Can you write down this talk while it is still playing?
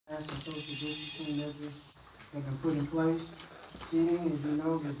mask and social distancing measures have been put in place. Seating, as you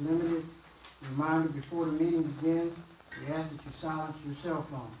know, is limited. Reminder, before the meeting begins, we ask that you silence your cell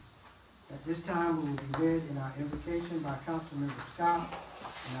phone. At this time, we will be led in our invocation by Councilmember Scott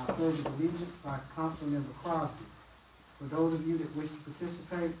and our pledge of allegiance by Councilmember Crosby. For those of you that wish to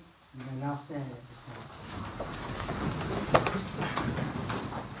participate, you may now stand at this time.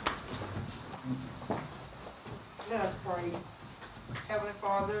 Let us pray. Heavenly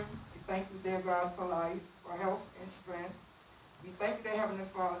Father, we thank you, dear God, for life, for health and strength. We thank you, dear Heavenly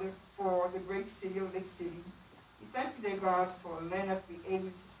Father, for the great city of Lake City. We thank you, dear God, for letting us be able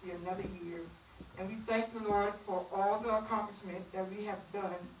to see another year. And we thank you, Lord, for all the accomplishments that we have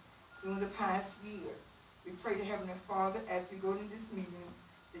done during the past year. We pray to Heavenly Father, as we go into this meeting,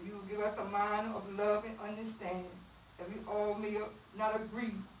 that you will give us a mind of love and understanding, that we all may not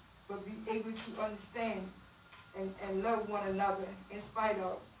agree, but be able to understand and love one another in spite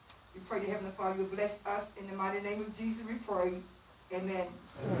of. We pray to Heavenly Father, you will bless us. In the mighty name of Jesus we pray. Amen.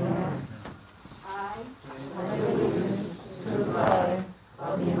 Amen. I pledge allegiance to the flag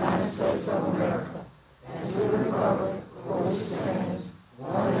of the United States of America and to the republic for which it stands,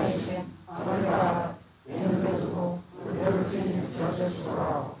 one nation, under God, indivisible, with liberty and justice for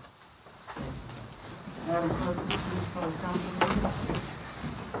all. Madam Clerk, please call the council meeting.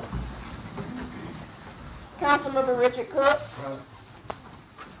 Councilmember Richard Cook. Present.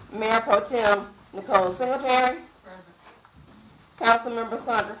 Mayor Pro Tem Nicole Singletary. Present. Councilmember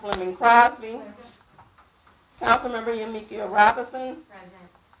Sandra Fleming Crosby. Councilmember Yamikia Robinson. Present.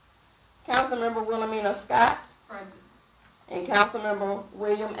 Councilmember Wilhelmina Scott. Present. And Councilmember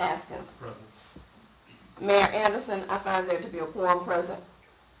William Askins. Present. Mayor Anderson, I find there to be a quorum present.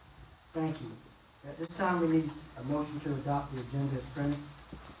 Thank you. At this time, we need a motion to adopt the agenda as printed.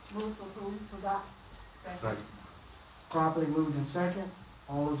 Move to approve to adopt. Second. Properly moved in second.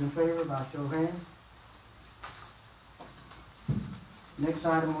 All those in favor, by show of hands. Next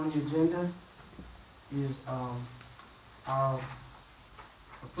item on the agenda is our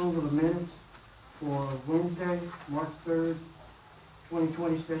approval of minutes for Wednesday, March 3rd,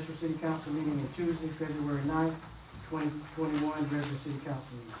 2020 special city council meeting, and Tuesday, February 9th, 2021 regular city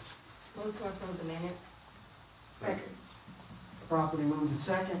council meeting. Move to approve the minutes. Second. Properly moved in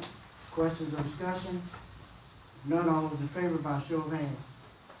second. Questions or discussion? None. All those in favor, by show of hands.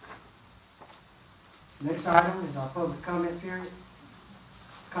 Next item is our public comment period.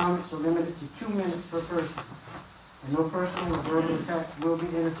 Comments are limited to 2 minutes per person, and no personal or verbal attack will be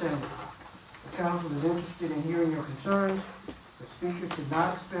entertained. The council is interested in hearing your concerns. The speaker should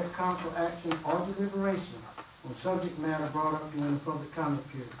not expect council action or deliberation on subject matter brought up during the public comment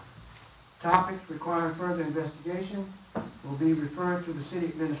period. Topics requiring further investigation will be referred to the city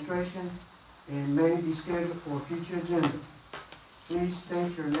administration and may be scheduled for a future agenda. Please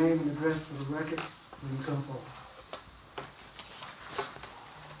state your name and address for the record when you come forward.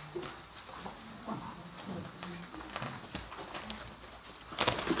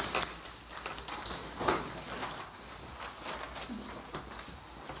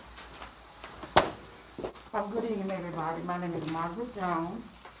 Good evening, everybody. My name is Margaret Jones.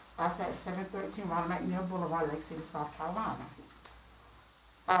 That's at 713 Ronald McNeil Boulevard, Lake City, South Carolina.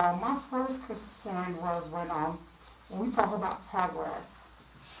 My first concern was when we talk about progress.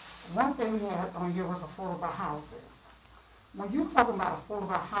 One thing we had on here was affordable houses. When you're talking about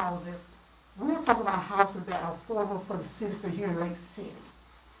affordable houses, we're talking about houses that are affordable for the citizens here in Lake City.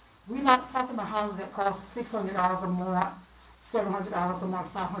 We're not talking about houses that cost $600 a month, $700 a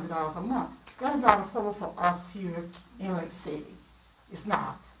month, $500 a month. That's not affordable for us here in Lake City. It's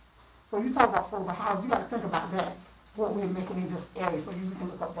not. So you talk about affordable housing, you got to think about that, what we're making in this area, so you can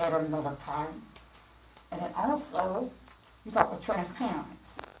look up that at another time. And then also, you talk about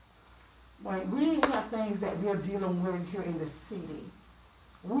transparency. When we have things that we're dealing with here in the city,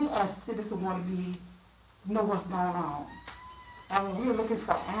 we as citizens want to know what's going on. And when we're looking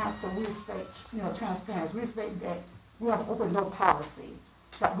for answers, we expect, transparency. We expect that we have an open door policy,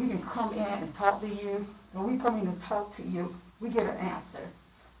 that we can come in and talk to you. When we come in and talk to you, we get an answer.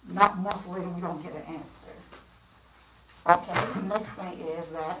 Not months later, we don't get an answer. Okay, the next thing is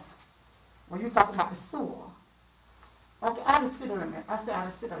that when you're talking about the sewer, okay, out of city limit, I say out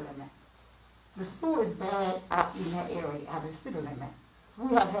of city limit. The sewer is bad out in that area, out of city limit. We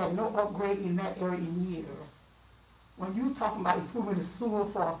have had no upgrade in that area in years. When you're talking about improving the sewer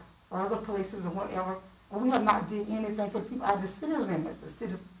for other places or whatever, and we have not did anything for people out of the city limits, the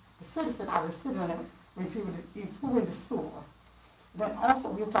citizen out of the city limit, improving the sewer. Then also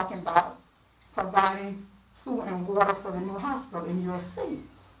we're talking about providing sewer and water for the new hospital in USC.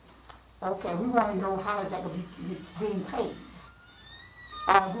 Okay, we want to know how is that going to be being paid.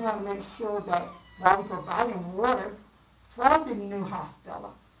 We want to make sure that while we're providing water for the new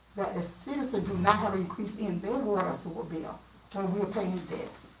hospital, that the citizens do not have an increase in their water sewer bill when we're paying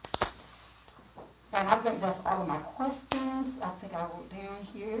this. And I think that's all of my questions. I think I wrote down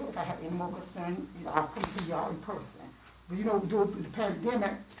here. If I have any more concern, I'll come to y'all in person. But due to the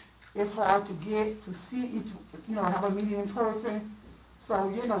pandemic, it's hard to get to see have a meeting in person. So,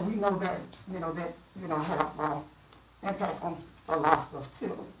 we know that, have impact on a lot of stuff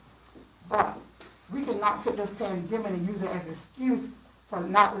too. But we cannot take this pandemic and use it as an excuse for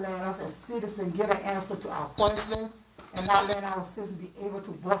not letting us as citizens get an answer to our questions and not letting our citizens be able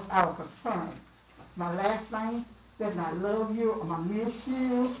to voice our concern. My last thing, Stephanie, I love you, I'm gonna miss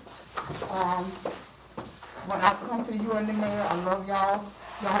you. When I come to you in the mail, I love y'all.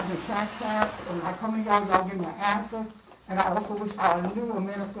 Y'all have been transparent. When I come to y'all give me an answer. And I also wish our new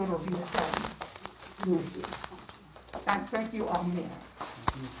administrator would be the same. Miss you. And thank you all, Mayor.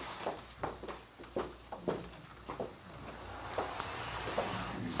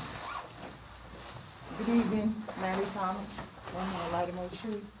 Good evening, Manny Thomas, 100 Lattimore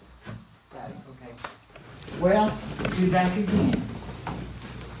Street. Got it, okay. Well, we're back again.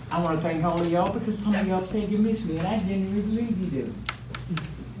 I want to thank all of y'all because some of y'all said you miss me, and I genuinely believe you do.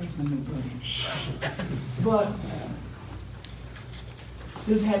 That's my new brother. But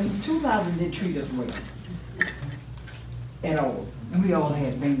this having 2,000 didn't treat us well at all. And we all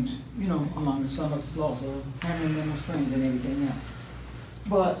had things, among some of us lost or having them as friends and everything else.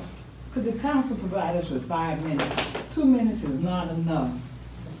 But could the council provide us with 5 minutes? 2 minutes is not enough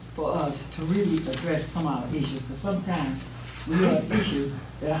for us to really address some of our issues. Because sometimes we have issues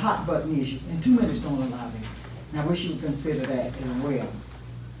that are hot button issues, and 2 minutes don't allow that. And I wish you would consider that as well.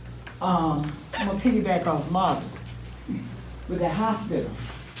 I'm gonna piggyback off Margaret with that hospital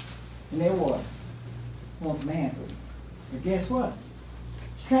and their water. Want some answers. But guess what?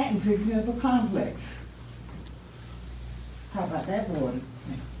 Stratton picking up a complex. How about that water?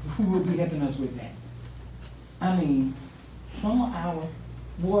 Who will be helping us with that? I mean, some of our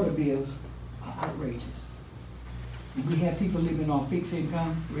water bills are outrageous. If we have people living on fixed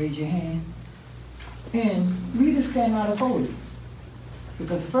income, raise your hand. And we just cannot afford it.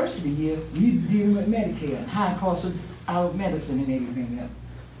 Because the first of the year, we dealing with Medicare and high cost of our medicine and everything else.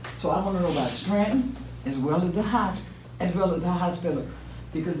 So I want to know about Stratton as well as the hospital.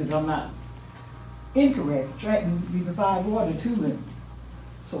 Because if I'm not incorrect, Stratton, we provide water to them.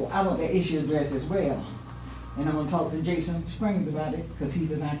 So I want that issue addressed as well. And I'm going to talk to Jason Springs about it because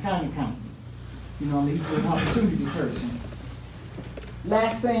he's an county accountant. He's an opportunity person.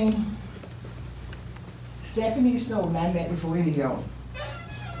 Last thing, Stephanie Snowden, I met before any of y'all.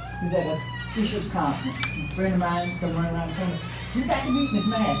 He's at a Bishop's conference. A friend of mine come running around and told me, you got to meet Miss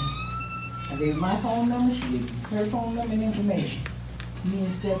Madden. I gave her my phone number, she gave me her phone number and information. Me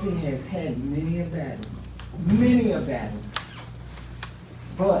and Stephanie have had many a battle.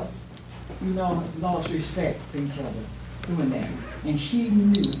 But, lost respect for each other doing that. And she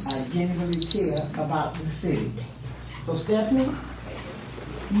knew I genuinely care about the city. So Stephanie,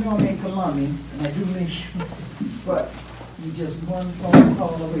 I'm in Columbia, and I do miss you, but you just one phone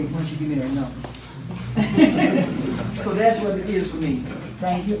call away once you give me that number. So that's what it is for me.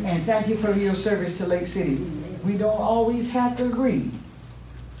 Thank you, and thank you for your service to Lake City. We don't always have to agree,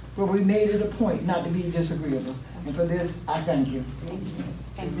 but we made it a point not to be disagreeable. And for this, I thank you. Thank you.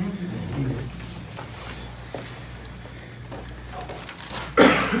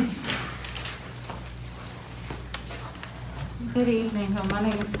 Good evening. My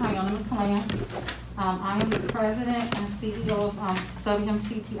name is Tiana McClain. I am the president and CEO of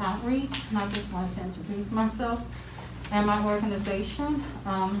WMCT Outreach, and I just wanted to introduce myself and my organization.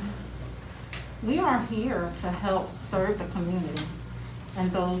 We are here to help serve the community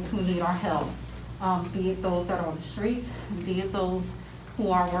and those who need our help, be it those that are on the streets, be it those who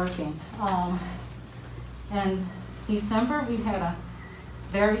are working. In December, we had a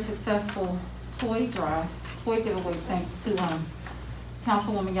very successful toy giveaway, thanks to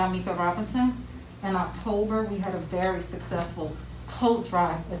Councilwoman Yamika Robinson. In October, we had a very successful coat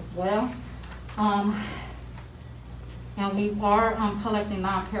drive as well. And we are collecting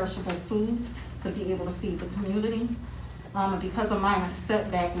non-perishable foods to be able to feed the community. And because of minor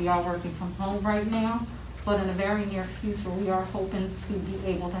setback, we are working from home right now. But in the very near future, we are hoping to be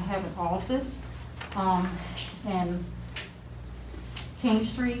able to have an office in King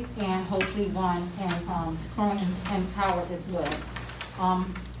Street and hopefully one in Stone and Howard as well.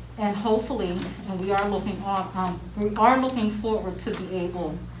 And hopefully, and we are looking forward to be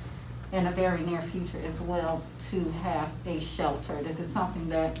able in the very near future as well to have a shelter. This is something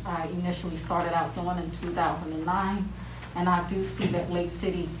that I initially started out doing in 2009, and I do see that Lake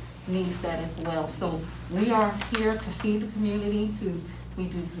City needs that as well. So we are here to feed the community, we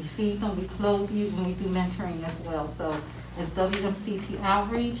feed them, we clothe you, and we do mentoring as well. So it's WMCT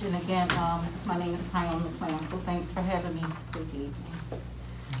Outreach, and again, my name is Kyone McClain, so thanks for having me this evening.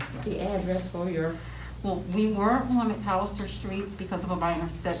 The address for your, Well, we were on McAllister Street because of a minor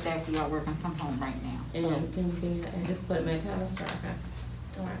setback. We are working from home right now. and So, then can you give me your address, put it in McAllister, okay?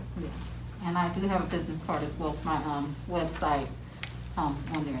 All right. yes. And I do have a business card as well, my website on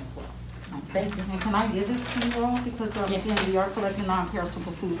there as well. Thank you. And can I give this to you all? Because Yes. again, we are collecting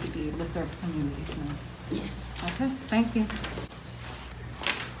non-perishable foods to be able to serve the community soon. Yes. Okay, thank you.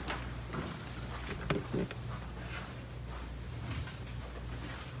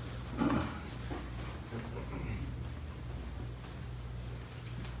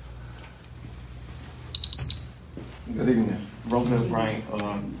 Good evening. Roosevelt Bryant,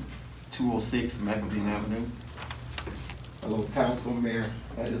 206 McElveen Avenue. Hello, Council, Mayor.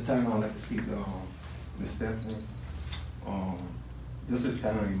 At this time, I'd like to speak to Ms. Stephanie. This is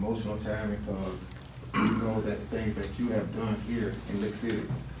kind of an emotional time because you know that things that you have done here in Lake City.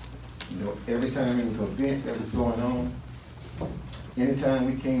 You know, every time it was an event that was going on, anytime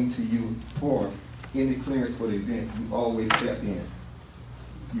we came to you for any clearance for the event, you always stepped in.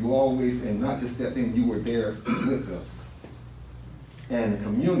 You always, and not just stepped in, you were there with us. And the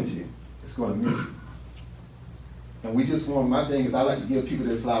community is going to miss you. And we just want, my thing is I like to give people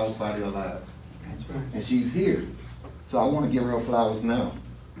their flowers while they're alive. That's right. And she's here. So I want to give her flowers now.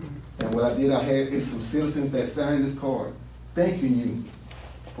 And what I did, I had some citizens that signed this card thanking you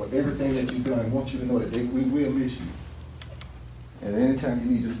for everything that you've done. I want you to know that we will miss you. And anytime you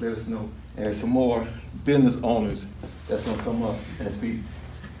need, just let us know. And there's some more business owners that's going to come up and speak.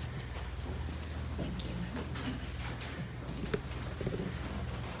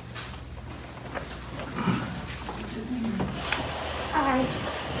 Hi,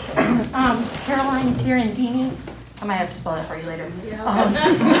 Caroline Tirandini. I might have to spell that for you later.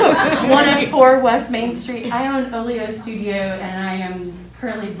 104 West Main Street. I own Olio Studio, and I am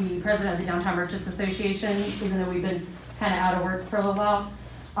currently the president of the Downtown Merchants Association, even though we've been kind of out of work for a little while.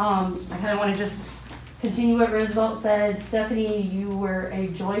 I kind of want to just continue what Roosevelt said. Stephanie, you were a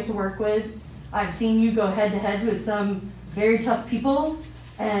joy to work with. I've seen you go head to head with some very tough people,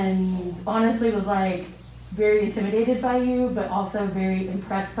 and honestly was like, very intimidated by you, but also very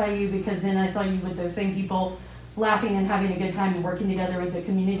impressed by you, because then I saw you with those same people laughing and having a good time and working together with the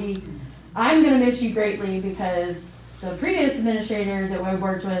community. I'm gonna miss you greatly because the previous administrator that I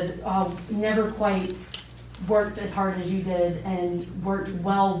worked with never quite worked as hard as you did and worked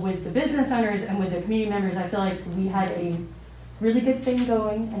well with the business owners and with the community members. I feel like we had a really good thing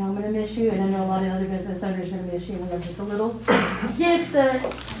going, and I'm gonna miss you, and I know a lot of other business owners are gonna miss you. And we have just a little gift that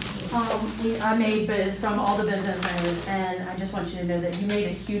I made, but it's from all the business owners, and I just want you to know that you made a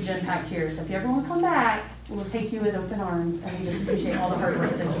huge impact here. So if you ever want to come back, we'll take you with open arms, and we just appreciate all the hard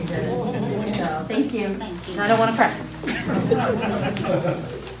work that you did. So thank you. Thank you. And I don't want to cry.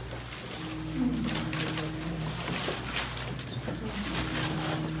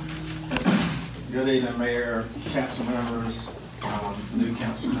 Good evening, Mayor, council members, new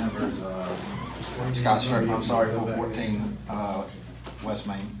council members. Scott Strick, I'm sorry, 414 West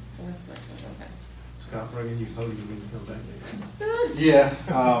Main. Scott, bringing you podium when you come back there. Yeah,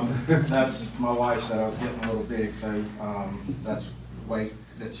 that's, my wife said I was getting a little big, so that's weight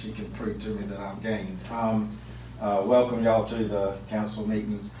that she can prove to me that I've gained. Welcome y'all to the council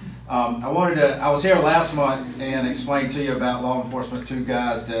meeting. I was here last month and explained to you about law enforcement, two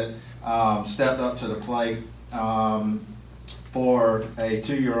guys that stepped up to the plate for a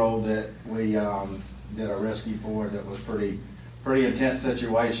 2-year-old that we did a rescue for. That was pretty intense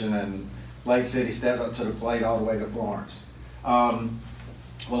situation, and Lake City stepped up to the plate all the way to Florence. Well,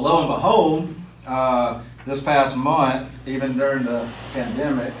 lo and behold, this past month, even during the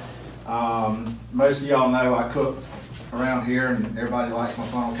pandemic, most of y'all know I cook around here, and everybody likes my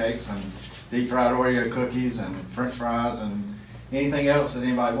funnel cakes and deep fried Oreo cookies and French fries and anything else that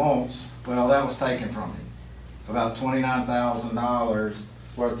anybody wants. Well, that was taken from me. About $29,000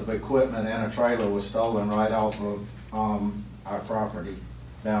 worth of equipment and a trailer was stolen right off of our property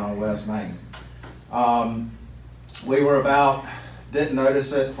down on West Main. We were didn't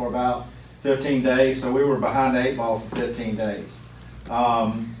notice it for about 15 days, so we were behind the 8 ball for 15 days.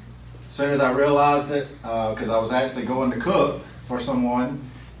 As soon as I realized it, because I was actually going to cook for someone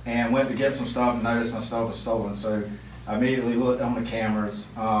and went to get some stuff and noticed my stuff was stolen, so I immediately looked on the cameras,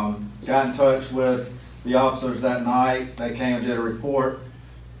 got in touch with the officers that night. They came and did a report.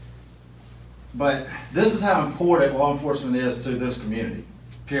 But this is how important law enforcement is to this community,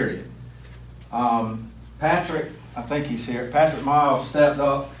 period. Patrick I think he's here, Patrick Miles stepped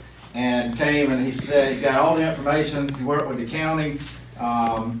up and came and he said he got all the information, he worked with the county,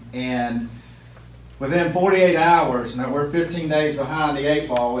 and within 48 hours, now we're 15 days behind the 8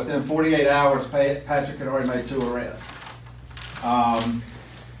 ball, within 48 hours Patrick had already made 2 arrests.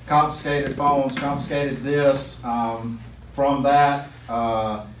 Confiscated phones, confiscated this. From that,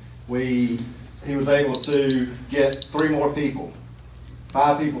 he was able to get 3 more people,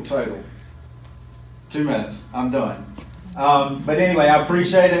 5 people total. 2 minutes, I'm done. But anyway, I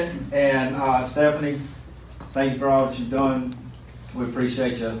appreciate it, and Stephanie, thank you for all that you've done. We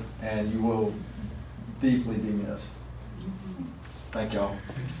appreciate you, and you will deeply be missed. Thank y'all.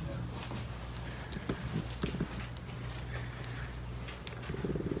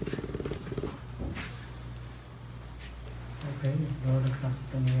 Okay,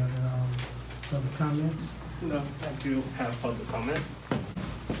 any other public comments? No, I do have public comment.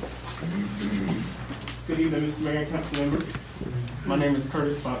 Good evening, Mr. Mayor and council members. My name is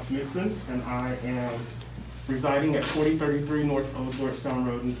Curtis Fox Mixon, and I am residing at 4033 North Old Georgetown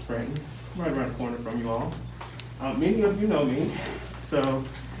Road in Scranton, right around the corner from you all. Many of you know me, so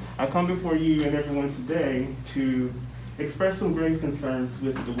I come before you and everyone today to express some grave concerns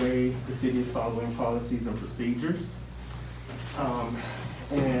with the way the city is following policies and procedures.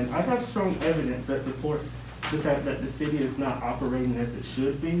 And I have strong evidence that supports the fact that the city is not operating as it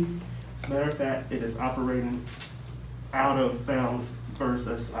should be. As a matter of fact, it is operating out of bounds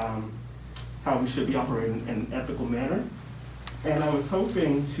versus how we should be operating in an ethical manner. And I was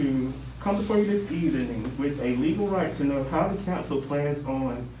hoping to come before you this evening with a legal right to know how the council plans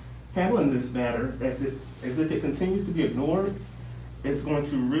on handling this matter, as if it continues to be ignored, it's going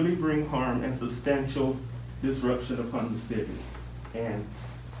to really bring harm and substantial disruption upon the city. And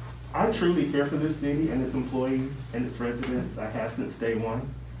I truly care for this city and its employees and its residents. I have since day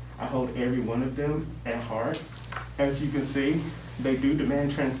one. I hold every one of them at heart. As you can see, they do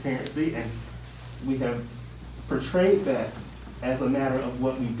demand transparency, and we have portrayed that as a matter of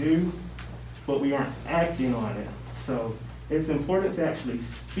what we do, but we aren't acting on it. So it's important to actually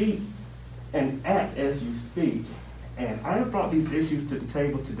speak and act as you speak. And I have brought these issues to the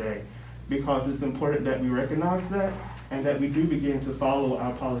table today because it's important that we recognize that and that we do begin to follow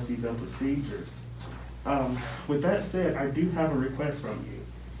our policies and procedures. With that said, I do have a request from you.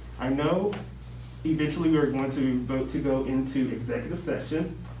 I know eventually we're going to vote to go into executive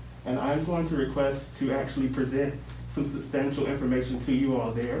session, and I'm going to request to actually present some substantial information to you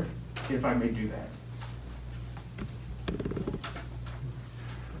all there, if I may do that.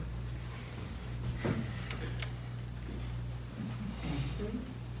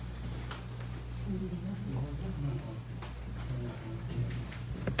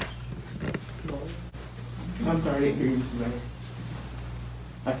 I'm sorry, I didn't hear you, Mr. Mayor.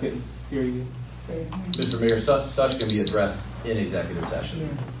 I couldn't hear you. Mr. Mayor, such can be addressed in executive session.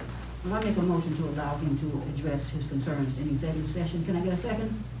 Yeah. I make a motion to allow him to address his concerns in executive session. Can I get a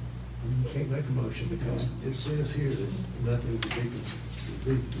second? You can't make a motion because it says here that nothing to be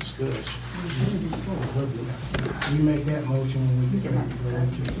discussed. We make that motion when we get ready to go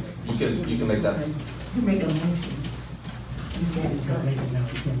into. You can make that. You make a motion. You can't discuss it. No,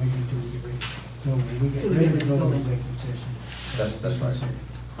 you can't make it until we get ready. So when we get ready to go into executive session. That's right.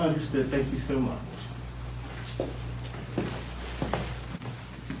 Understood. Thank you so much.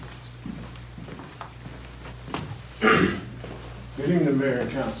 Good evening, Mayor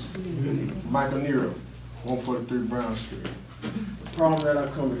and Council. Michael Nero, 143 Brown Street. The problem that I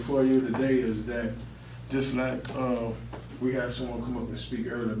come before you today is that just like we had someone come up and speak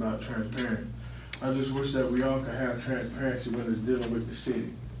earlier about transparent, I just wish that we all could have transparency when it's dealing with the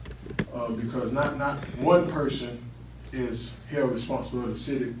city. Because not one person is held responsible of the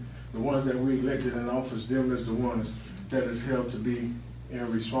city. The ones that we elected in office, them is the ones that is held to be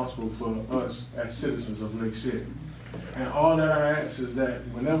responsible for us as citizens of Lake City. And all that I ask is that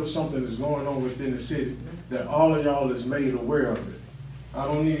whenever something is going on within the city, that all of y'all is made aware of it. I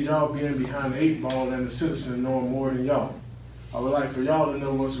don't need y'all being behind the 8 ball and the citizen knowing more than y'all. I would like for y'all to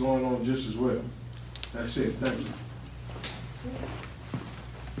know what's going on just as well. That's it. Thank you.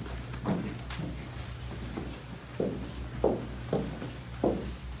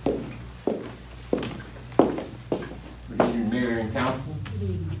 Good evening, Mayor and Council.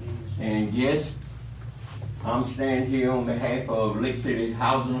 And yes, I'm standing here on behalf of Lake City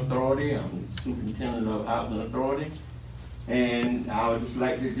Housing Authority. I'm the superintendent of Housing Authority. And I would just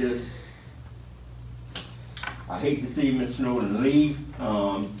like to I hate to see Ms. Snowden leave,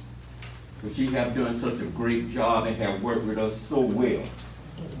 but she have done such a great job and have worked with us so well.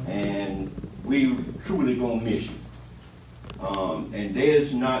 And we truly gonna miss you. And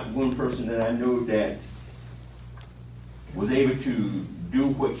there's not one person that I know that was able to do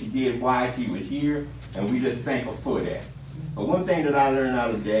what she did while she was here, and we just thank her for that. But one thing that I learned out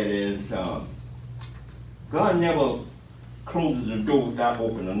of that is God never closes the door without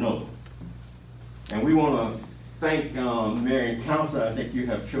opening another. And we want to thank Mayor and Council. I think you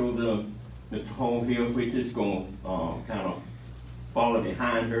have chosen Mr. Homehill, which is going to kind of follow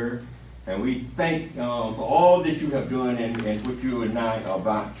behind her. And we thank for all that you have done and what you and I are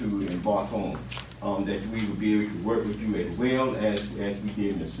about to embark on. That we will be able to work with you as well as we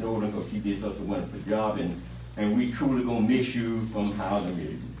did Ms. Snowden, because she did such a wonderful job. And we truly going to miss you from housing.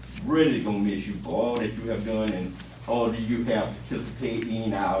 We're really going to miss you for all that you have done and all that you have participated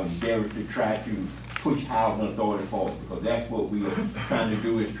in our endeavors to try to push housing authority forward, because that's what we are trying to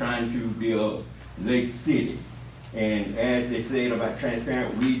do, is trying to build Lake City. And as they said about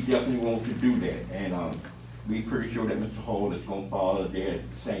transparent, we definitely want to do that. And we're pretty sure that Mr. Hall is going to follow their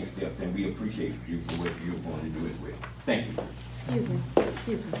same steps, and we appreciate you for what you're going to do as well. Thank you.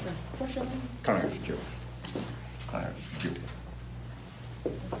 Excuse me, sir. What's your name? Clarence Joe. Clarence Joe.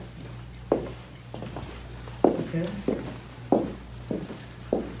 Okay.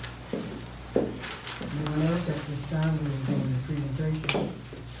 Anyone else at this time? We will go into presentation.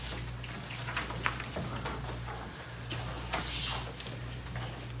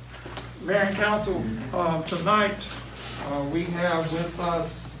 Mayor and Council, tonight we have with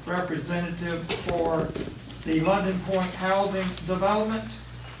us representatives for the London Point Housing Development,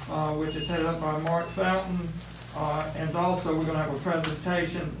 which is headed up by Mark Fountain, and also we're going to have a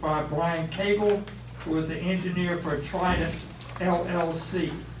presentation by Brian Cagle, who is the engineer for Trident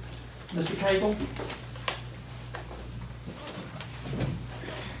LLC. Mr. Cagle?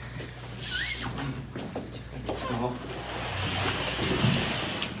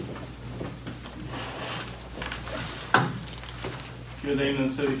 Good evening,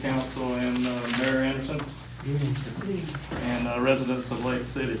 City Council and Mayor Anderson and residents of Lake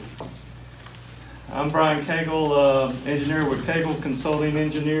City. I'm Brian Cagle, engineer with Cagle Consulting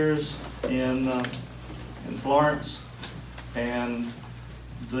Engineers in Florence, and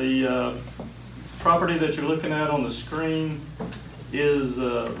the property that you're looking at on the screen is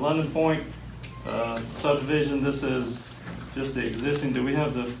London Point subdivision. This is just the existing. Do we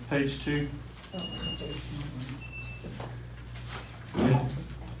have the page 2?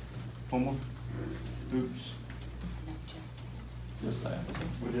 One more? Oops. Just that.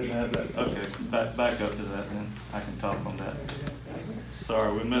 We didn't have that. Okay, back up to that, then I can talk on that.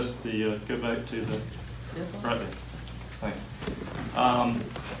 Sorry, we missed the, go back to the, right there. Thank you.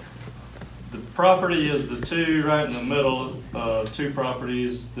 The property is the two right in the middle, two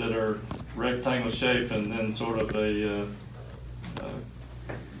properties that are rectangle shape and then sort of a, I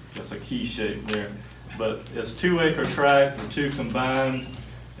guess a key shape there. But it's 2-acre tract, the two combined,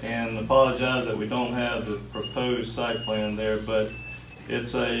 and apologize that we don't have the proposed site plan there, but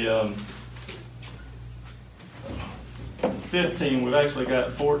it's a 15, we've actually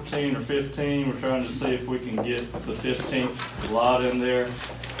got 14 or 15. We're trying to see if we can get the 15th lot in there,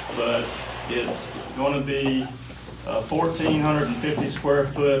 but it's going to be 1,450 square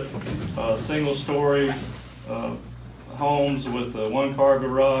foot, single story homes with a 1-car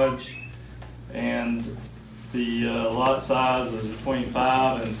garage, and the lot size is between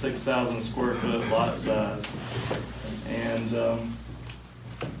 5,000 and 6,000 square foot lot size. And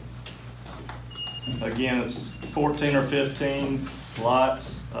again, it's 14 or 15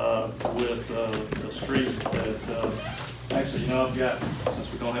 lots with a street that, actually, you know, I've got, since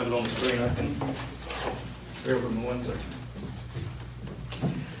we don't have it on the screen, I can, bear with me 1 second.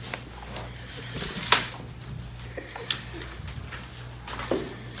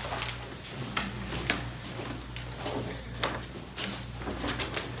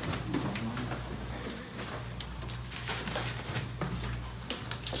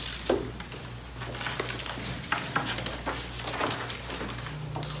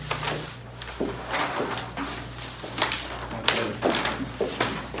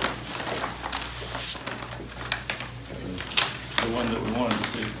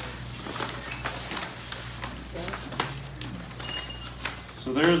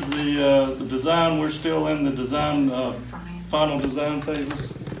 So there's the design. We're still in the design, final design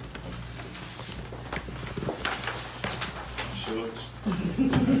phases. Shucks.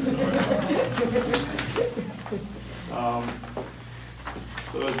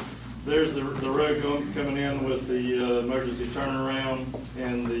 So there's the road coming in with the emergency turnaround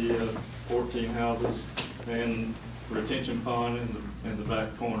and the 14 houses and retention pond in the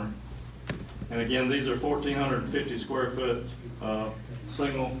back corner. And again, these are 1,450 square foot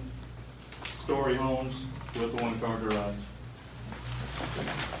single story homes with a 1-car garage.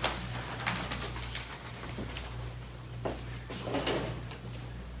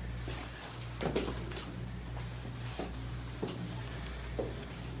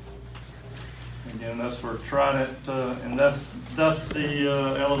 Again, that's for Trident, and that's the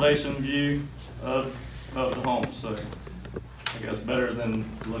elevation view of the home. So I guess better than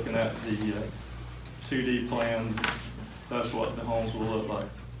looking at the 2D plan. That's what the homes will look like.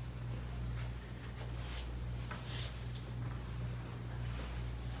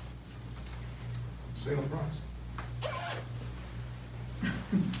 Sale price.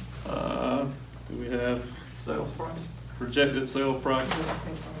 Do we have sales price? Projected sale price?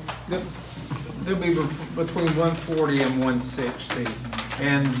 They'll be between 140 and 160.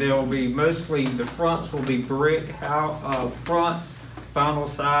 And they'll be mostly, the fronts will be brick fronts, vinyl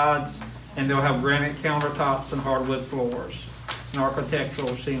sides, and they'll have granite countertops and hardwood floors, and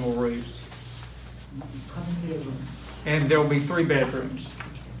architectural shingle roofs. And there'll be 3 bedrooms,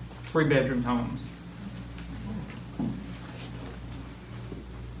 3-bedroom homes.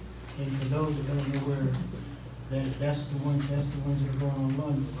 And for those that don't know where, that's the ones that are going on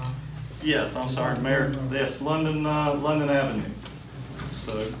London, right? Yes, I'm sorry, Mayor. Yes, London Avenue.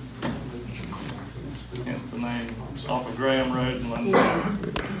 So, hence the name, off of Graham Road in London.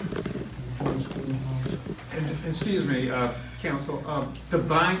 Excuse me, Council, the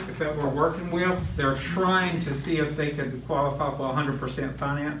bank that we're working with, they're trying to see if they could qualify for 100%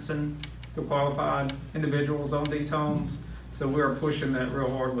 financing to qualified individuals on these homes. So we're pushing that real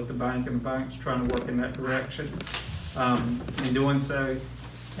hard with the bank, and the bank's trying to work in that direction in doing so.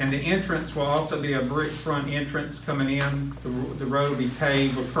 And the entrance will also be a brick front entrance coming in. The road will be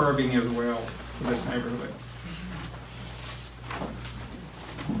paved with curbing as well for this neighborhood.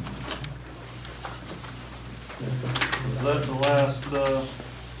 Is that the last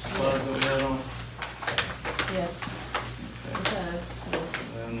slide that we had on? Yes. Okay.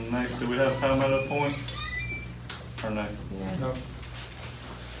 And next, do we have Palmetto Point? Or no? No.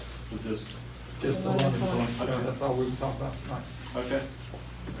 Just the London Point. Okay. That's all we can talk about tonight. Okay.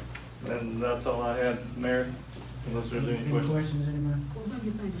 And that's all I had, Mayor, unless there's any questions. Any questions, anybody? Well, when do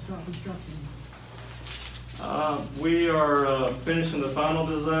you plan to start construction? We are finishing the final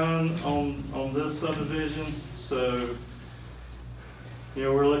design on this subdivision, so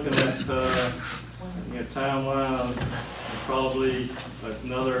we're looking at timeline of probably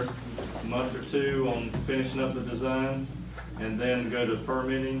another month or 2 on finishing up the design, and then go to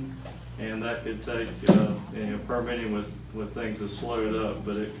permitting, and that could take permitting with things that slowed up,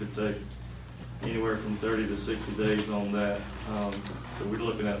 but it could take anywhere from 30 to 60 days on that. So we're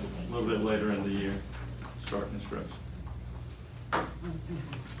looking at a little bit later in the year. Start construction.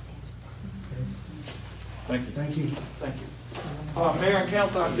 Thank you. Thank you. Thank you. Mayor and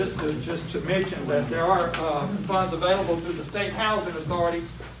Council, just to mention that there are funds available through the State Housing Authority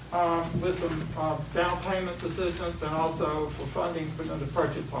with some down payments assistance, and also for funding for them to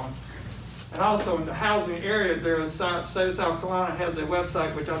purchase homes. And also in the housing area, there is State of South Carolina has a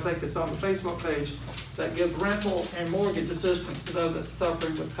website, which I think is on the Facebook page, that gives rental and mortgage assistance to those that are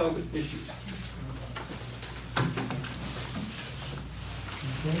suffering with COVID issues.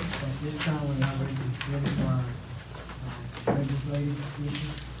 Okay, at this time, we're now ready for our legislative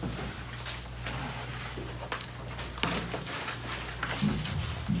issues.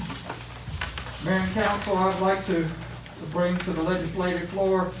 Mayor and Council, I'd like to bring to the legislative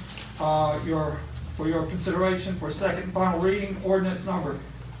floor for your consideration for second and final reading, ordinance number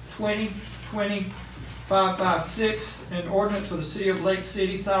 2020-556, an ordinance for the City of Lake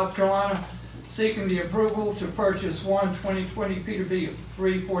City, South Carolina, seeking the approval to purchase one 2020 Peterbilt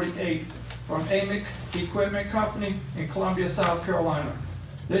 348 from AMIC Equipment Company in Columbia, South Carolina.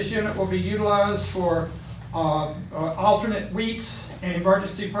 This unit will be utilized for alternate weeks and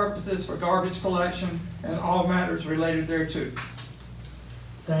emergency purposes for garbage collection and all matters related thereto.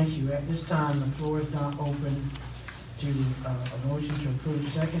 Thank you. At this time, the floor is now open to a motion to approve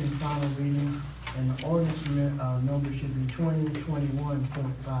second and final reading, and the ordinance number should be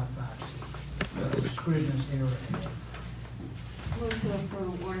 2021.556. Scrivener's error. Move to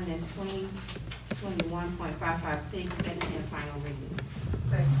approve ordinance 2021.556, second and final reading.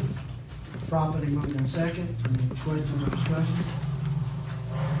 Second. Properly moved in second. Any questions or discussions?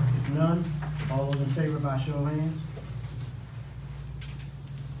 If none, all those in favor by show of hands.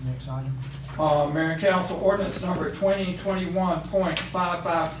 Next item. Mayor and Council, ordinance number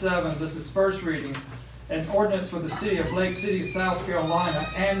 2021.557. This is first reading. An ordinance for the City of Lake City, South Carolina,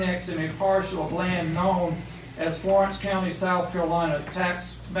 annexing a parcel of land known as Florence County, South Carolina,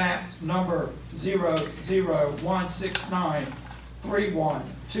 tax map number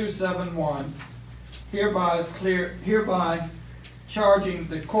 00169312271, hereby charging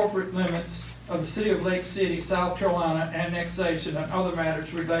the corporate limits of the City of Lake City, South Carolina, annexation and other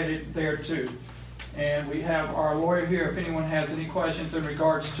matters related thereto. And we have our lawyer here if anyone has any questions in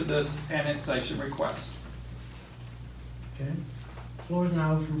regards to this annexation request. Okay. Floor is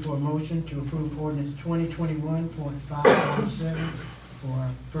now open for a motion to approve ordinance 2021.557 for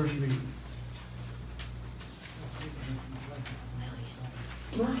first reading.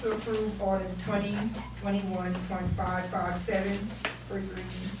 Move to approve ordinance 2021.557, first reading.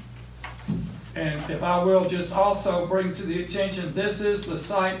 And if I will just also bring to the attention, this is the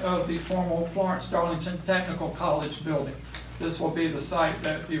site of the former Florence Darlington Technical College building. This will be the site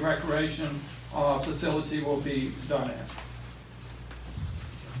that the recreation facility will be done at.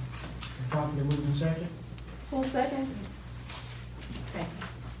 Properly moved in second. Full second. Second.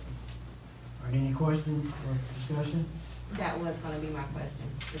 Are there any questions or discussion? That was gonna be my question,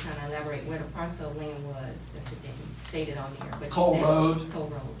 to kind of elaborate where the parcel of land was, since it didn't state it on there. But you Cole said- Road. Cole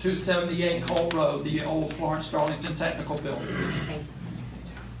Road. 278 Cole Road, the old Florence Darlington Technical building. Thank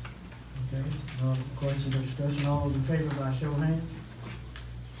you. Okay, no questions or discussion, all those in favor by show of hands?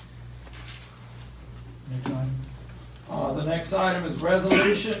 Next item. The next item is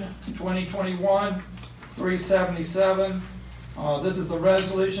Resolution 2021-377. This is the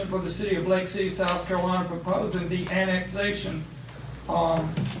resolution for the City of Lake City, South Carolina, proposing the annexation,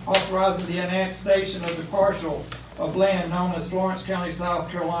 authorizing the annexation of the parcel of land known as Florence County, South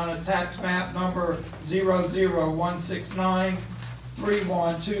Carolina, tax map number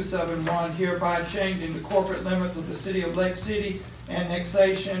 00169-31271, hereby changing the corporate limits of the City of Lake City,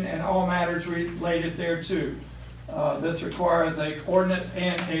 annexation, and all matters related thereto. This requires an ordinance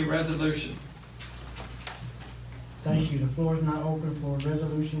and a resolution. Thank you. The floor is now open for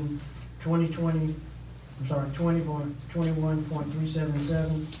resolution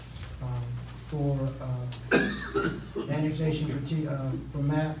 2021.377 for annexation for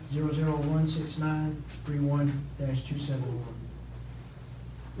map 00169-31-271.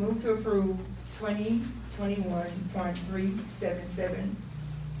 Move to approve 2021.377,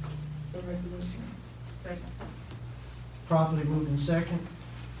 the resolution. Second. Properly moved in second.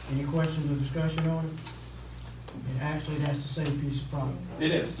 Any questions or discussion on it? And actually, that's the same piece of property.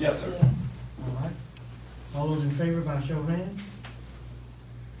 It is, yes, sir. All right. All those in favor by show of hands?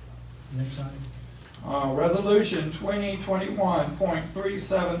 Next item. Resolution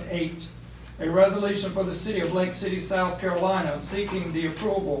 2021.378, a resolution for the City of Lake City, South Carolina, seeking the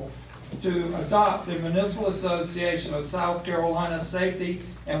approval to adopt the Municipal Association of South Carolina Safety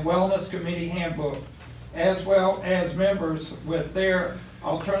and Wellness Committee Handbook, as well as members with their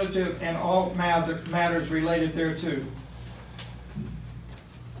alternative and all matters related thereto.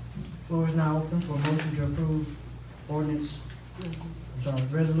 Floor is now open for a motion to approve ordinance,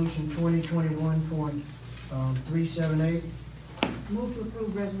 resolution 2021.378. Move to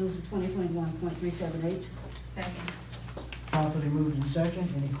approve resolution 2021.378. Second. Properly moved in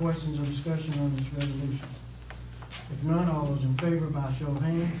second. Any questions or discussion on this resolution? If none, all those in favor by show of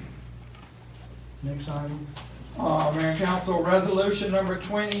hands. Next item. Mayor and Council, resolution number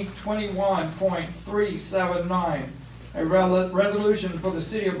 2021.379, a resolution for the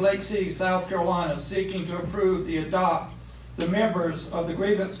City of Lake City, South Carolina, seeking to approve adopt the members of the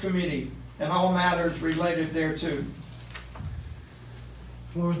Grievance Committee and all matters related thereto.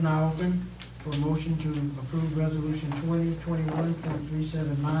 Floor is now open for a motion to approve resolution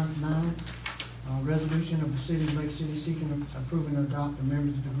 2021.379, resolution of the City of Lake City seeking approving and adopt the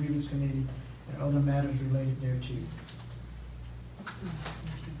members of the Grievance Committee and other matters related thereto.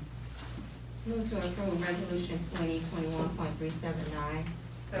 Move to approve resolution 2021.379.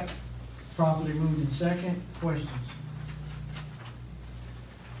 Second. Properly moved in second. Questions?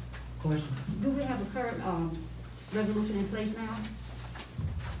 Questions? Do we have a current, resolution in place now?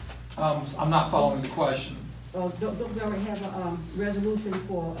 I'm not following the question. Don't we already have a, resolution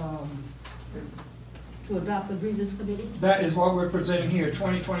for, to adopt the grievance committee? That is what we're presenting here,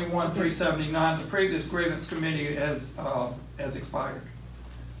 2021-379. The previous grievance committee has expired.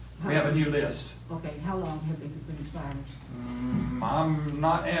 We have a new list. Okay, how long have they been expired? I'm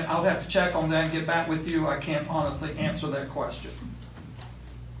not, and I'll have to check on that and get back with you. I can't honestly answer that question.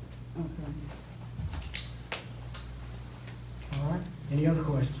 Okay. All right. Any other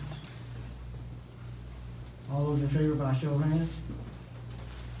questions? All those in favor by show of hands?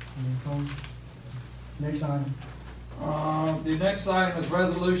 Any opposed? Next item. The next item is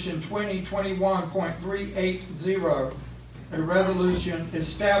resolution 2021.380, a resolution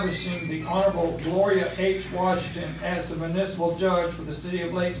establishing the Honorable Gloria H. Washington as the municipal judge for the City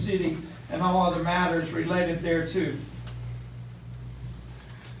of Lake City and all other matters related thereto.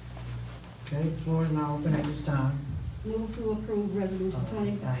 Okay, the floor is now open at this time. Move to approve resolution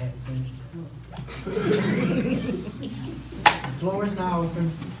 20. I hadn't finished. The floor is now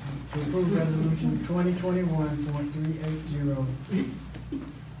open to approve resolution 2021.380.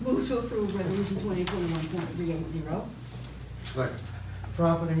 Move to approve resolution 2021.380. Second.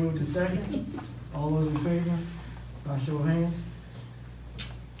 Properly moved to second. All those in favor, by show of hands.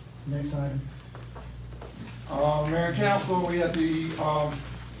 Next item. Mayor and Council, we have the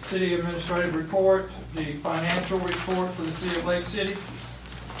city administrative report, the financial report for the city of Lake City.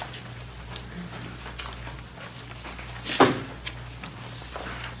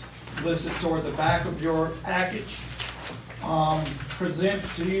 Listed toward the back of your package. Present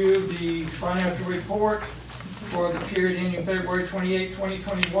to you the financial report for the period ending February 28,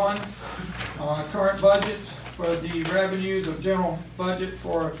 2021. Current budget for the revenues of general budget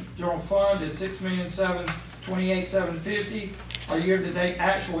for general fund is $6,728,750. Our year-to-date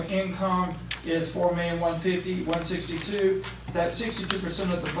actual income is $4,150,162. That's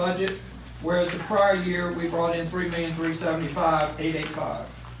 62% of the budget, whereas the prior year we brought in $3,375,885.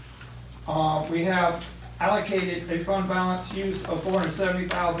 We have allocated a fund balance use of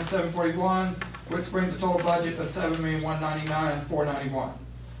 $470,741, which brings the total budget of $7,199,491.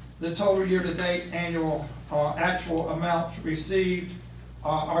 The total year-to-date annual actual amount received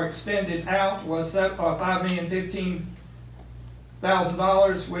or expended out was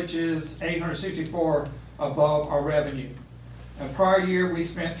 $5,015,000, which is $864 above our revenue. And prior year we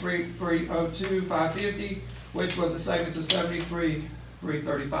spent $302,550, which was a savings of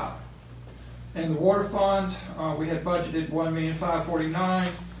 $73,335. In the water fund, we had budgeted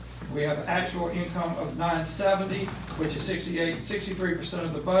 $1,549,000. We have actual income of $970,000, which is 63%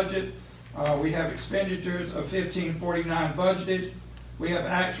 of the budget. We have expenditures of $1,549,000 budgeted. We have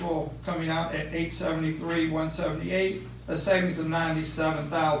actual coming out at $873,178, a savings of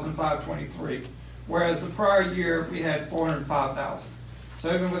 $97,523. Whereas the prior year we had $405,000.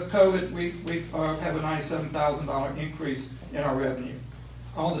 So even with COVID, we have a $97,000 increase in our revenue.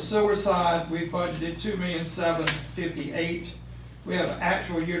 On the sewer side, we budgeted $2,758,000. We have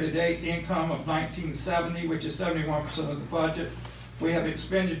actual year-to-date income of $1970,000, which is 71% of the budget. We have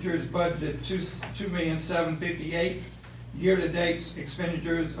expenditures budgeted $2,758,000. Year-to-date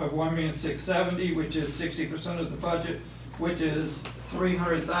expenditures of $1,670,000, which is 60% of the budget, which is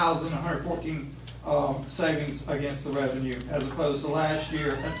 $300,114 savings against the revenue, as opposed to last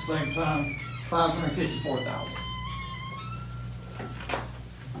year at the same time, $554,000.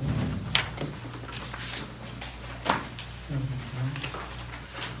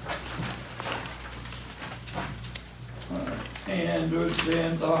 And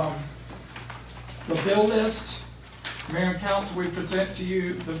then the bill list. Mayor and Council, we present to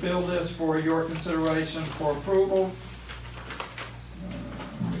you the bill list for your consideration for approval,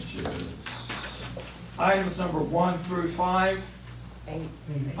 which is items number 1 through 5. 8.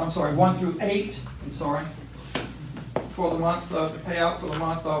 I'm sorry, 1 through 8. I'm sorry. For the month of the payout for the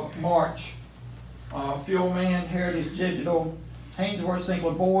month of March. Fuel Man, Heritage Digital, Hainsworth,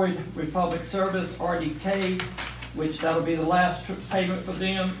 Singler Boyd, Republic Service, RDK, which that'll be the last payment for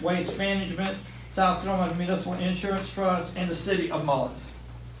them, Waste Management, South Carolina Municipal Insurance Trust, and the City of Mullins.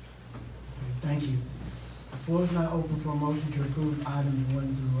 Thank you. The floor is now open for a motion to approve items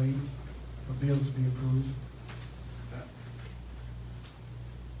 1 through 8 for bills to be approved.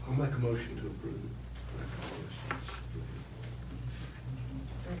 I'll make a motion to approve it.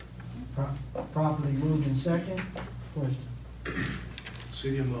 Properly moved in second. Question.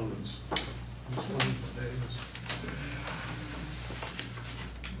 City of Mullins. Which one that is?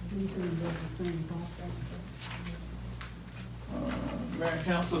 Mayor and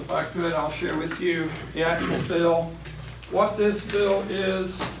Council, if I could, I'll share with you the actual bill. What this bill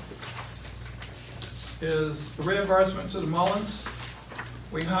is the reimbursement to the Mullins.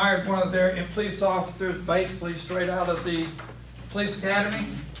 We hired one of their police officers basically straight out of the police academy,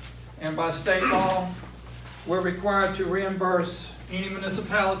 and by state law, we're required to reimburse any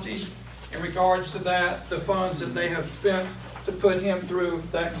municipality in regards to that, the funds that they have spent to put him through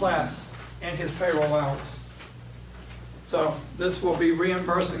that class and his payroll hours. So this will be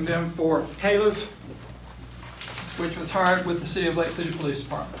reimbursing them for Caleb, which was hired with the City of Lake City Police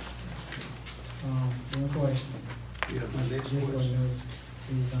Department. One question. Yeah, my next question.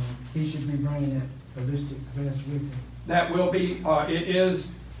 He should be bringing that ballistic vest with him. That will be, it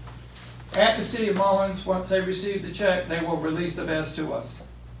is at the City of Mullins. Once they receive the check, they will release the vest to us.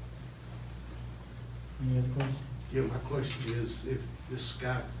 Any other questions? Yeah, my question is, if this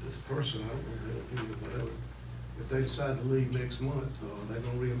person, I don't know whatever, if they decide to leave next month, are they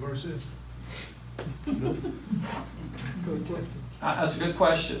gonna reimburse it? No? That's a good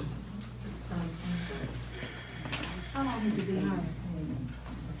question. How long has he been hired?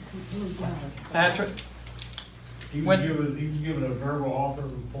 Patrick? He was given a verbal offer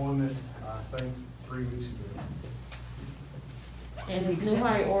of employment, I think, 3 weeks ago. And his new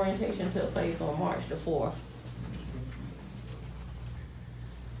hire orientation took place on March the 4th.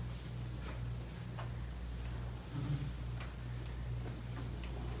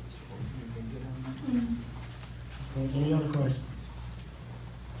 Any other questions?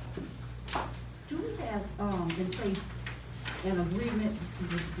 Do we have, in place an agreement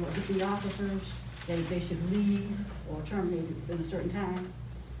with the officers that they should leave or terminate within a certain time?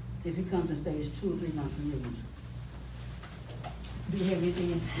 If he comes and stays 2 or 3 months and leaves? Do we have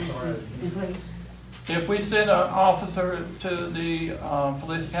anything in place? If we send an officer to the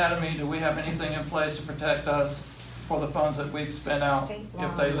police academy, do we have anything in place to protect us for the funds that we've spent out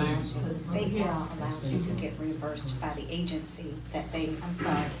if they leave? The state law allows you to get reimbursed by the agency that they, I'm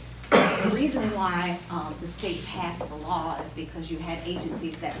sorry. The reason why the state passed the law is because you had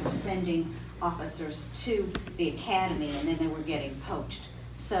agencies that were sending officers to the academy and then they were getting poached.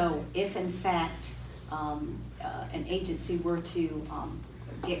 So if in fact an agency were to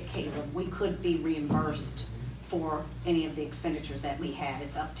get Caleb, we could be reimbursed for any of the expenditures that we had.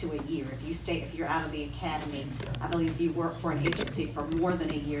 It's up to a year. If you're out of the academy, I believe if you work for an agency for more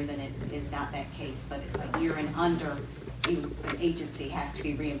than a year, then it is not that case, but it's a year and under, an agency has to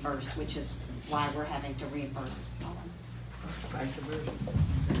be reimbursed, which is why we're having to reimburse Mullins.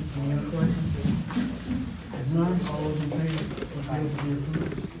 Any other questions? If none, all those in favor, put your hands to be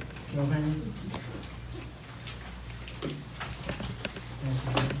approved. Show of hands.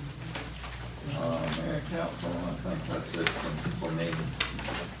 Mayor and Council, I think that's it for me.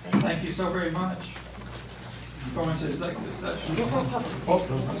 Thank you so very much. Going to executive session.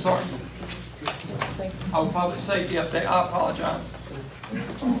 Oh, I'm sorry. Oh, public safety update. I apologize.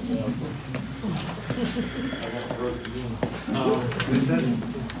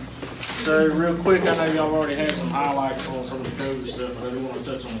 So real quick, I know y'all already had some highlights on some of the COVID stuff, but I do want to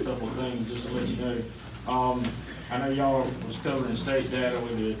touch on a couple of things just to let you know. I know y'all was covering state data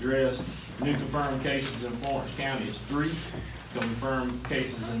with the address. New confirmed cases in Florence County is 3. Confirmed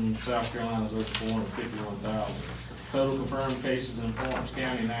cases in South Carolina is over 451,000. Total confirmed cases in Florence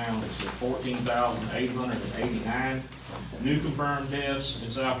County now is 14,889. New confirmed deaths in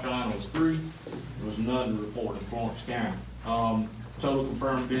South Carolina was 3. There was none to report in Florence County. Total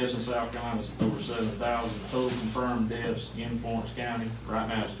confirmed deaths in South Carolina is over 7,000. Total confirmed deaths in Florence County right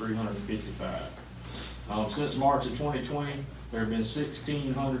now is 355. Since March of 2020, there have been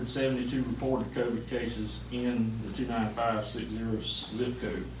 1,672 reported COVID cases in the 29560 zip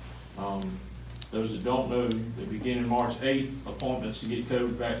code. Those that don't know, that beginning March 8th, appointments to get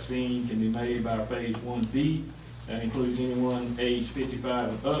COVID vaccine can be made by Phase 1B. That includes anyone age 55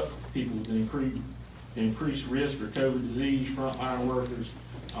 and up, people with increased risk for COVID disease, frontline workers.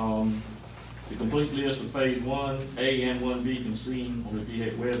 The complete list of Phase 1A and 1B can be seen on the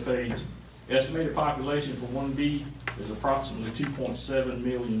DHEC webpage. Estimated population for 1B is approximately 2.7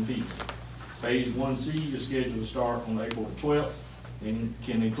 million people. Phase 1C is scheduled to start on April the 12th and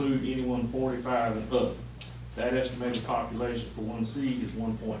can include anyone 45 and up. That estimated population for 1C is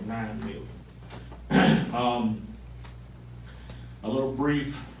 1.9 million. A little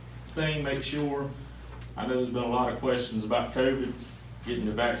brief thing, make sure, I know there's been a lot of questions about COVID, getting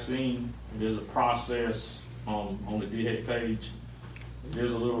the vaccine. It is a process on the DHEC page. It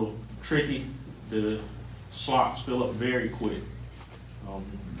is a little tricky. The slots fill up very quick.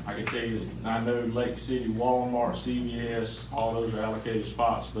 I can tell you that I know Lake City, Walmart, CVS, all those are allocated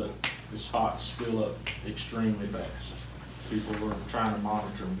spots, but the spots fill up extremely fast. People are trying to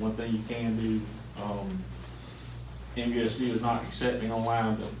monitor them. One thing you can do, MUSC is not accepting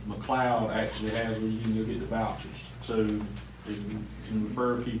online, but McLeod actually has where you can go get the vouchers. So you can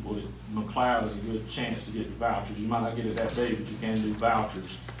refer people that McLeod is a good chance to get the vouchers. You might not get it that day, but you can do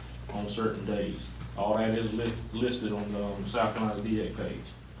vouchers on certain days. All that is listed on the South Carolina DHEC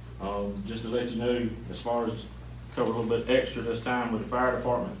page. Just to let you know, as far as cover a little bit extra this time with the fire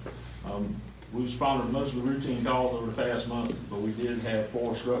department, we responded to most of the routine calls over the past month, but we did have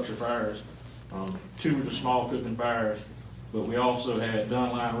 4 structure fires. 2 were the small cooking fires, but we also had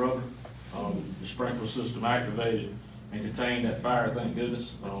Dunline rubber. The sprinkler system activated and contained that fire, thank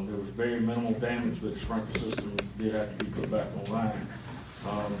goodness. There was very minimal damage, but the sprinkler system did have to be put back online.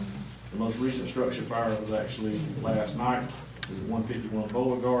 The most recent structure fire was actually last night. It was at 151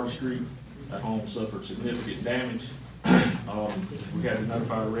 Beauregard Street. That home suffered significant damage. We had to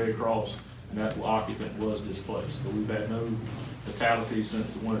notify the Red Cross, and that occupant was displaced. But we've had no fatalities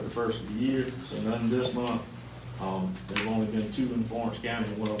since the one at the first of the year, so none this month. There's only been 2 in Florence County,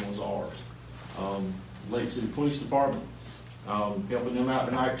 and one of them was ours. Lake City Police Department, helping them out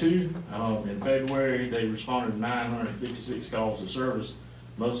tonight too. In February, they responded to 956 calls of service.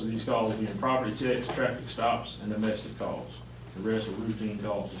 Most of these calls being property checks, traffic stops, and domestic calls. The rest are routine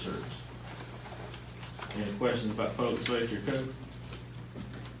calls to service. Any questions about public safety or code?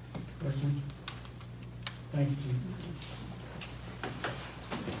 Questions? Thank you, Chief.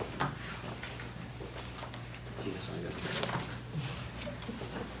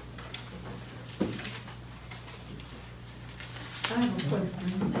 I have a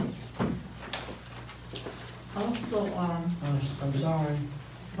question. Also, I'm sorry.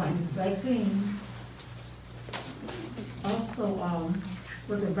 about the vaccine. Also,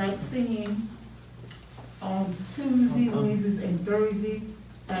 with the vaccine, on Tuesday, Wednesdays, and Thursday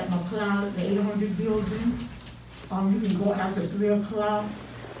at McLeod, the 800 building, you can go after 3 o'clock.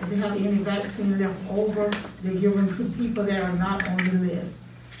 If they have any vaccine left over, they give them to people that are not on the list.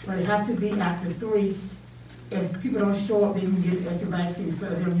 But it have to be after 3. If people don't show up, they can get the extra vaccine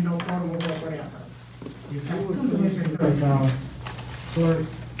instead of them, photo or whatever. That's Tuesday, Wednesday, and That's Thursday. our clerk,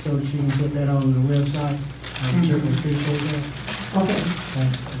 so she can put that on the website. I certainly appreciate that. Okay.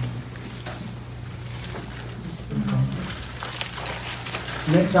 Thanks.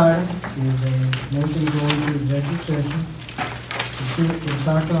 Next item is a motion to go into executive session pursuant to the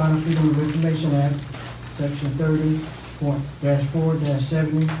South Carolina Freedom of Information Act, Section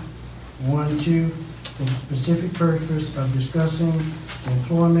 30.4-70.12, for the specific purpose of discussing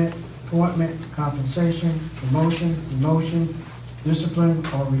employment, appointment, compensation, promotion, demotion, discipline,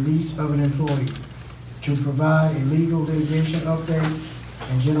 or release of an employee, to provide a legal litigation update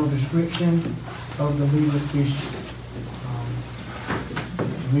and general description of the legal issue.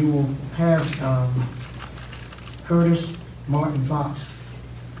 We will have Curtis Martin Fox.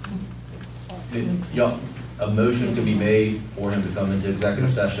 Yeah, a motion could be made for him to come into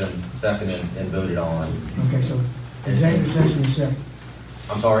executive session, seconded and voted on. Okay, so executive session is separate.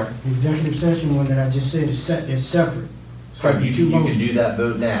 I'm sorry? The executive session one that I just said is separate. Correct, you can do that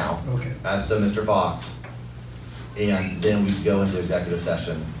vote now. Okay. As to Mr. Fox. And then we go into executive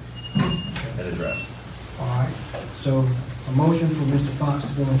session and address. All right, so a motion for Mr. Fox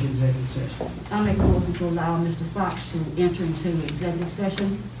to go into executive session. I'll make a motion to allow Mr. Fox to enter into executive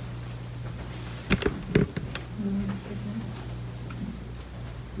session.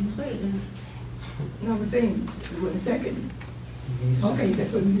 You say it then. No, I'm saying, with a second. Okay,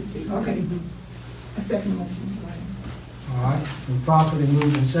 that's what you said. Okay. A second motion. All right, we properly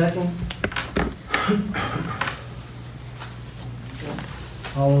moved in second.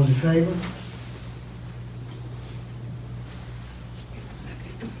 All those in favor?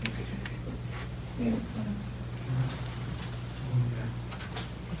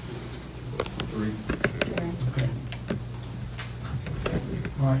 Three. Okay.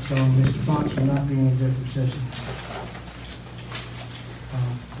 All right, so Mr. Fox will not be in executive session.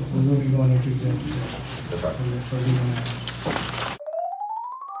 But we will be going into executive session. That's right. For legal matters.